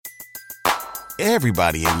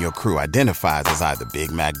Everybody in your crew identifies as either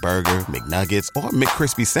Big Mac Burger, McNuggets, or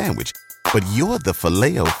McCrispy Sandwich. But you're the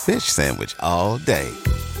Filet-O-Fish Sandwich all day.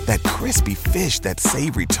 That crispy fish, that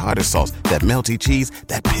savory tartar sauce, that melty cheese,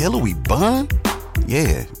 that pillowy bun.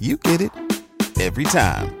 Yeah, you get it. Every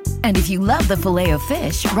time. And if you love the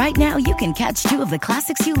Filet-O-Fish, right now you can catch two of the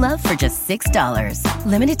classics you love for just $6.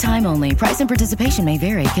 Limited time only. Price and participation may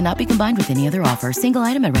vary. Cannot be combined with any other offer. Single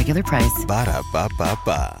item at regular price.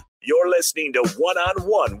 Ba-da-ba-ba-ba. You're listening to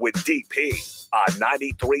One-on-One with DP on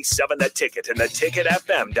 93.7 The Ticket and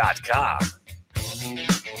theticketfm.com.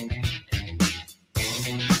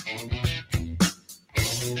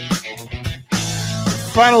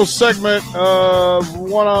 Final segment of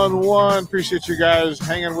One-on-One. Appreciate you guys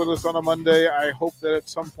hanging with us on a Monday. I hope that at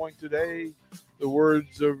some point today, the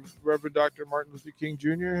words of Reverend Dr. Martin Luther King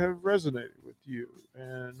Jr. have resonated with you.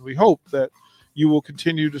 And we hope that you will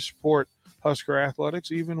continue to support Husker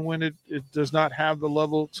Athletics, even when it does not have the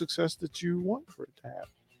level of success that you want for it to have.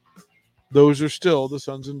 Those are still the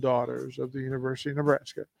sons and daughters of the University of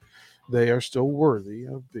Nebraska. They are still worthy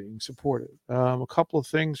of being supported. A couple of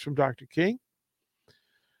things from Dr. King.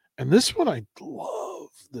 And this one, I love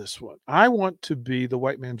this one. I want to be the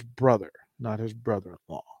white man's brother, not his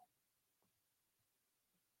brother-in-law.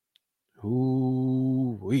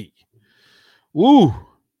 Ooh-wee. Woo!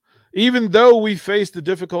 Even though we face the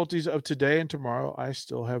difficulties of today and tomorrow, I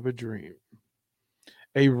still have a dream.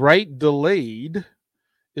 A right delayed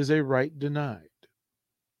is a right denied.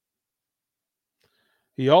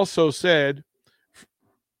 He also said,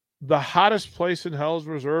 the hottest place in hell is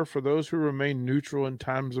reserved for those who remain neutral in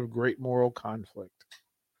times of great moral conflict.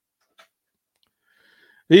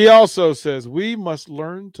 He also says, we must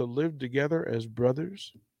learn to live together as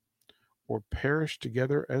brothers or perish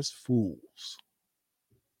together as fools.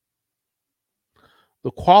 The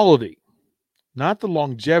quality, not the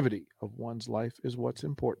longevity of one's life, is what's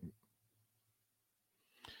important.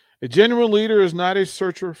 A genuine leader is not a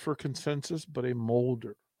searcher for consensus, but a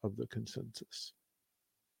molder of the consensus.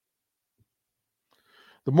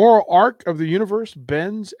 The moral arc of the universe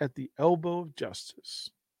bends at the elbow of justice.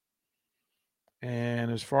 And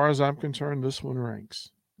as far as I'm concerned, this one ranks.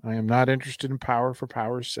 I am not interested in power for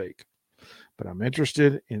power's sake, but I'm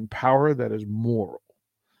interested in power that is moral,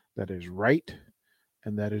 that is right,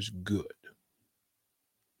 and that is good.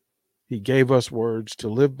 He gave us words to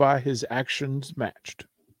live by, his actions matched.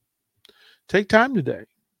 Take time today.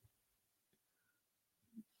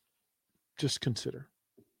 Just consider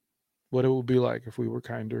what it would be like if we were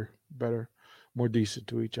kinder, better, more decent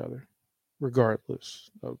to each other, regardless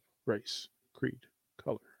of race, creed,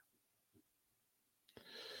 color.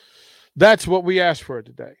 That's what we ask for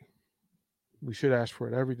today. We should ask for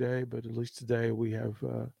it every day, but at least today we have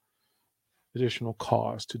additional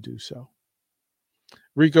cause to do so.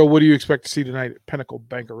 Rico, what do you expect to see tonight at Pinnacle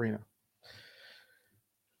Bank Arena?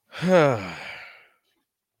 I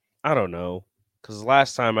don't know, because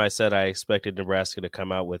last time I said I expected Nebraska to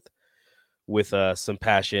come out with some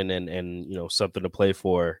passion and you know, something to play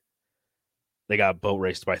for. They got boat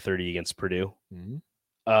raced by 30 against Purdue. Mm-hmm.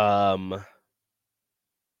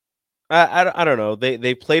 I don't know.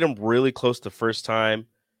 They played them really close the first time,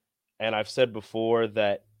 and I've said before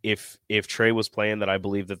that if Trey was playing, that I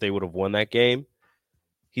believe that they would have won that game.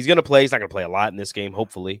 He's going to play. He's not going to play a lot in this game,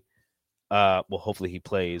 hopefully. Hopefully he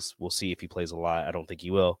plays. We'll see if he plays a lot. I don't think he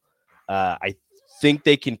will. I think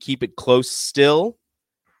they can keep it close still,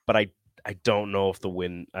 but I don't know if the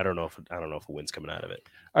win. I don't know if a win's coming out of it.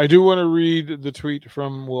 I do want to read the tweet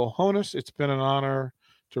from Will Honus. It's been an honor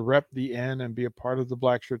to rep the N and be a part of the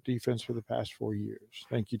Black Shirt defense for the past 4 years.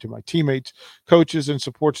 Thank you to my teammates, coaches, and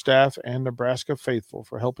support staff, and Nebraska faithful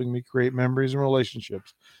for helping me create memories and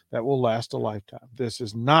relationships that will last a lifetime. This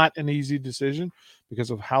is not an easy decision because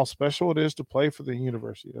of how special it is to play for the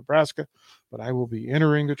University of Nebraska, but I will be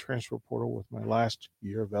entering the transfer portal with my last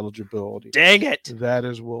year of eligibility. Dang it. That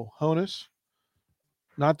is Will Honus.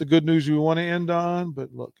 Not the good news we want to end on,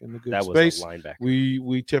 but look, in the good that space, was a linebacker.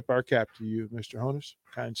 we tip our cap to you, Mr. Honus.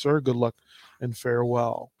 Kind sir, good luck and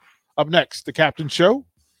farewell. Up next, the Captain Show.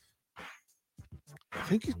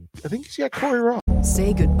 I think he's got Corey Ross.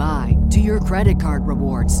 Say goodbye to your credit card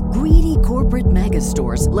rewards. Greedy corporate mega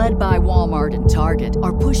stores, led by Walmart and Target,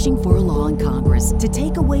 are pushing for a law in Congress to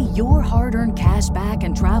take away your hard-earned cash back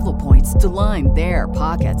and travel points to line their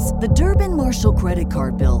pockets. The Durbin-Marshall credit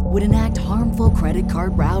card bill would enact harmful credit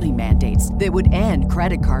card routing mandates that would end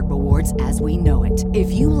credit card rewards as we know it.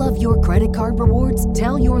 If you love your credit card rewards,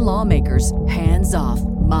 tell your lawmakers, hands off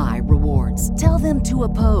my rewards. Tell them to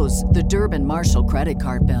oppose the Durbin-Marshall credit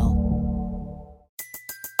card bill.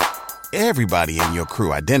 Everybody in your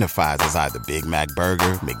crew identifies as either Big Mac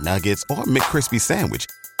Burger, McNuggets, or McCrispy Sandwich.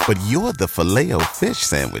 But you're the Filet-O-Fish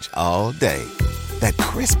Sandwich all day. That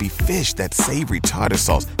crispy fish, that savory tartar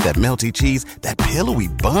sauce, that melty cheese, that pillowy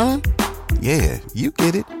bun. Yeah, you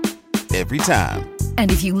get it. Every time.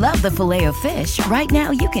 And if you love the Filet-O-Fish, right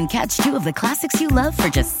now you can catch two of the classics you love for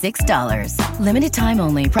just $6. Limited time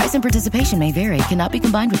only. Price and participation may vary. Cannot be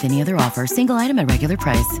combined with any other offer. Single item at regular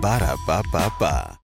price. Ba-da-ba-ba-ba.